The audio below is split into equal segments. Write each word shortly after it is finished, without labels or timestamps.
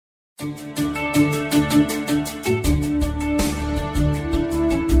Can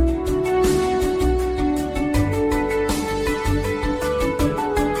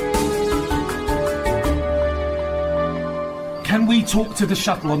we talk to the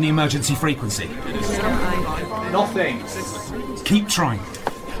shuttle on the emergency frequency? Nothing. Keep trying.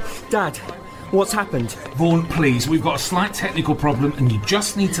 Dad, what's happened? Vaughan, please, we've got a slight technical problem and you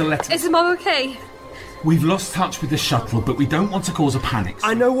just need to let... Is Mum okay? We've lost touch with the shuttle, but we don't want to cause a panic.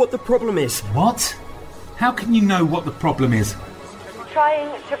 I know what the problem is. What? How can you know what the problem is?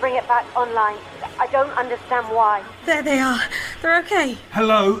 Trying to bring it back online. I don't understand why. There they are. They're okay.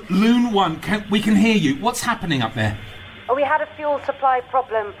 Hello, Loon 1, we can hear you. What's happening up there? We had a fuel supply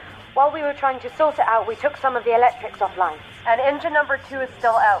problem. While we were trying to sort it out, we took some of the electrics offline. And engine number 2 is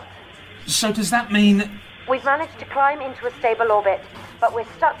still out. So does that mean... We've managed to climb into a stable orbit, but we're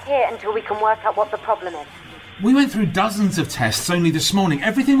stuck here until we can work out what the problem is. We went through dozens of tests only this morning.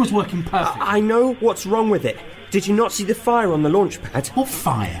 Everything was working perfect. I know what's wrong with it. Did you not see the fire on the launch pad? What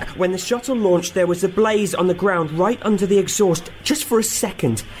fire? When the shuttle launched, there was a blaze on the ground right under the exhaust, just for a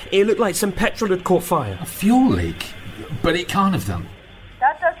second. It looked like some petrol had caught fire. A fuel leak? But it can't have done.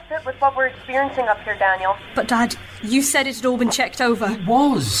 That does fit with what we're experiencing up here, Daniel. But Dad, you said it had all been checked over. It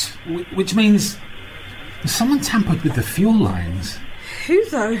was, which means someone tampered with the fuel lines. Who,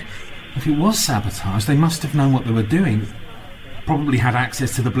 though? If it was sabotage, they must have known what they were doing. Probably had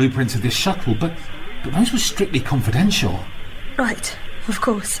access to the blueprints of this shuttle, but those were strictly confidential. Right, of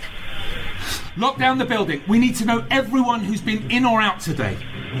course. Lock down the building. We need to know everyone who's been in or out today.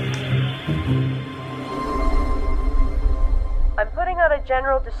 I'm putting out a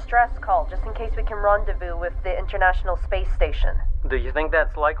general distress call just in case we can rendezvous with the International Space Station. Do you think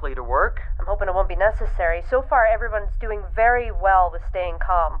that's likely to work? I'm hoping it won't be necessary. So far, everyone's doing very well with staying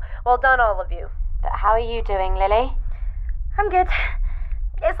calm. Well done, all of you. How are you doing, Lily? I'm good.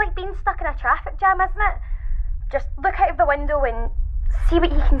 It's like being stuck in a traffic jam, isn't it? Just look out of the window and see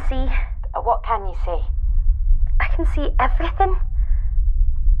what you can see. What can you see? I can see everything.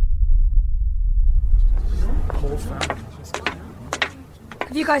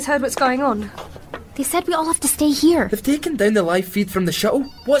 Have you guys heard what's going on? They said we all have to stay here. They've taken down the live feed from the shuttle.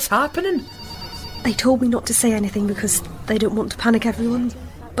 What's happening? They told me not to say anything because they don't want to panic everyone,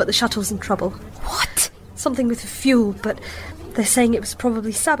 but the shuttle's in trouble. What? Something with the fuel, but they're saying it was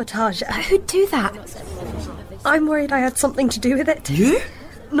probably sabotage. Who'd do that? I'm worried I had something to do with it. You?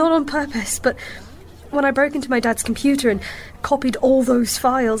 Not on purpose, but when I broke into my dad's computer and copied all those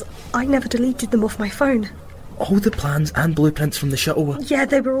files, I never deleted them off my phone. All the plans and blueprints from the shuttle were... Yeah,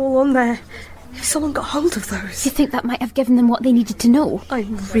 they were all on there. If someone got hold of those... You think that might have given them what they needed to know?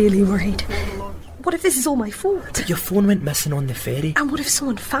 I'm really worried. What if this is all my fault? But your phone went missing on the ferry. And what if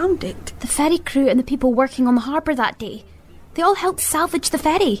someone found it? The ferry crew and the people working on the harbour that day. They all helped salvage the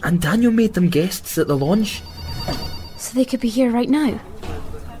ferry. And Daniel made them guests at the launch. So they could be here right now?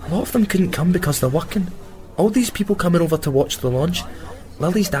 A lot of them couldn't come because they're working. All these people coming over to watch the launch.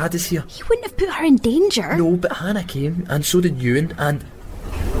 Lily's dad is here. He wouldn't have put her in danger. No, but Hannah came, and so did Ewan, and...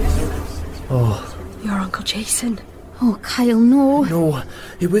 Oh. Your Uncle Jason. Oh, Kyle, no. No,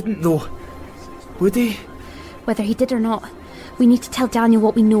 he wouldn't though. Would he? Whether he did or not, we need to tell Daniel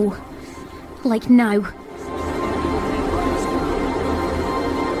what we know. Like now.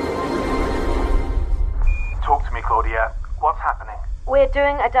 Talk to me, Claudia. What's happening? We're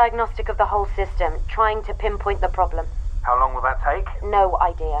doing a diagnostic of the whole system, trying to pinpoint the problem. How long will that take? No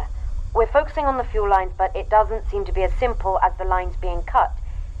idea. We're focusing on the fuel lines, but it doesn't seem to be as simple as the lines being cut.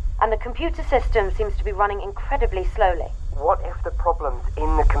 And the computer system seems to be running incredibly slowly. What if the problem's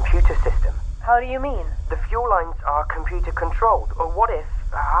in the computer system? How do you mean? The fuel lines are computer controlled. Or what if,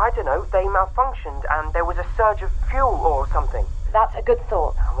 I don't know, they malfunctioned and there was a surge of fuel or something? That's a good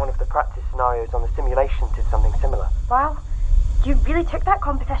thought. One of the practice scenarios on the simulation did something similar. Wow, you really took that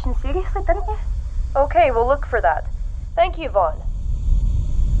competition seriously, didn't you? Okay, we'll look for that. Thank you, Vaughn.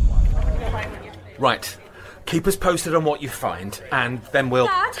 Right. Keep us posted on what you find, and then we'll...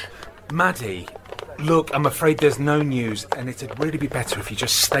 Dad? Maddie, look, I'm afraid there's no news, and it'd really be better if you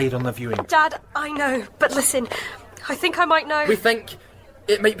just stayed on the viewing. Dad, I know, but listen, I think I might know... We think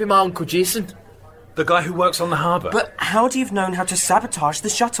it might be my Uncle Jason. The guy who works on the harbour. But how do you have known how to sabotage the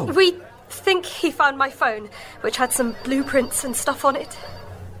shuttle? We think he found my phone, which had some blueprints and stuff on it.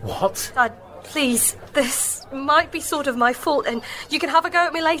 What? Dad, please, this might be sort of my fault, and you can have a go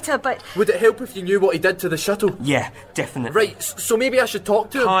at me later, but... Would it help if you knew what he did to the shuttle? Yeah, definitely. Right, so maybe I should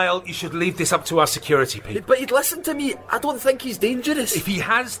talk to him. Kyle, you should leave this up to our security people. But he'd listen to me. I don't think he's dangerous. If he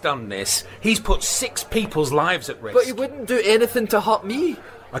has done this, he's put 6 people's lives at risk. But he wouldn't do anything to hurt me.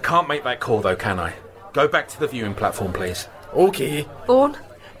 I can't make that call, though, can I? Go back to the viewing platform, please. Okay. Vaughn?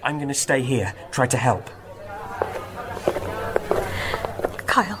 I'm going to stay here, try to help.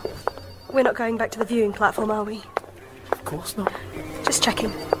 Kyle, we're not going back to the viewing platform, are we? Of course not. Just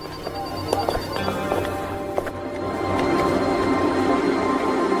checking.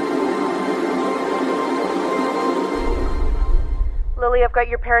 Lily, I've got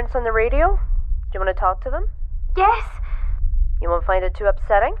your parents on the radio. Do you want to talk to them? Yes. You won't find it too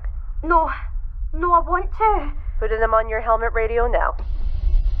upsetting? No, I want to. Putting them on your helmet radio now.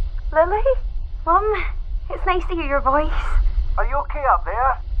 Lily? Mum, it's nice to hear your voice. Are you okay up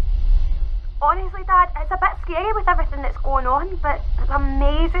there? Honestly, Dad, it's a bit scary with everything that's going on, but it's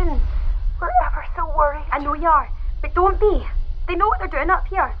amazing. We're ever so worried. I know you are, but don't be. They know what they're doing up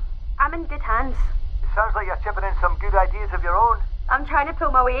here. I'm in good hands. It sounds like you're chipping in some good ideas of your own. I'm trying to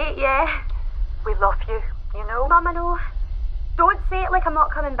pull my weight, yeah. We love you, you know? Mum, I know. Don't say it like I'm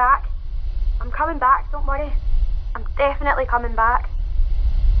not coming back. I'm coming back, don't worry. I'm definitely coming back.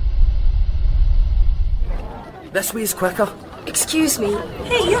 This way's quicker. Excuse me.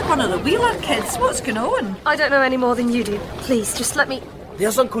 Hey, you're one of the Wheeler kids. What's going on? I don't know any more than you do. Please, just let me...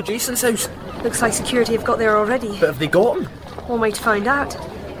 There's Uncle Jason's house. Looks like security have got there already. But have they got him? One way to find out.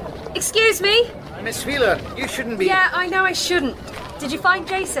 Excuse me? Miss Wheeler, you shouldn't be... Yeah, I know I shouldn't. Did you find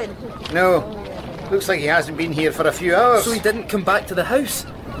Jason? No. Looks like he hasn't been here for a few hours. So he didn't come back to the house?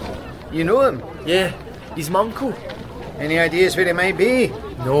 You know him? Yeah, he's my uncle. Any ideas where he might be?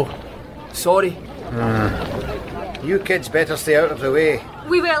 No. Sorry. You kids better stay out of the way.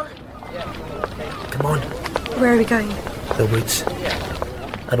 We will. Come on. Where are we going? The woods.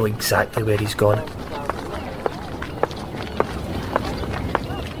 I know exactly where he's gone.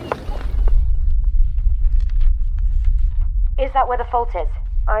 Is that where the fault is?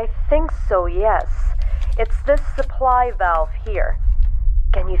 I think so, yes. It's this supply valve here.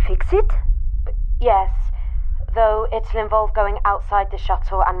 Can you fix it? Yes, though it'll involve going outside the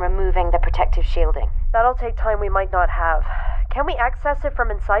shuttle and removing the protective shielding. That'll take time we might not have. Can we access it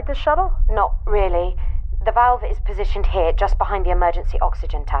from inside the shuttle? Not really. The valve is positioned here, just behind the emergency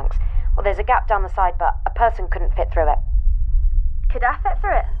oxygen tanks. Well, there's a gap down the side, but a person couldn't fit through it. Could I fit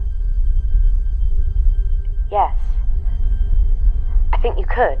through it? Yes. I think you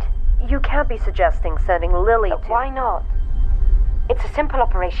could. You can't be suggesting sending Lily to... Why not? It's a simple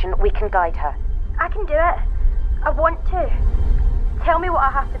operation. We can guide her. I can do it. I want to. Tell me what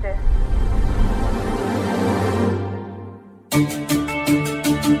I have to do.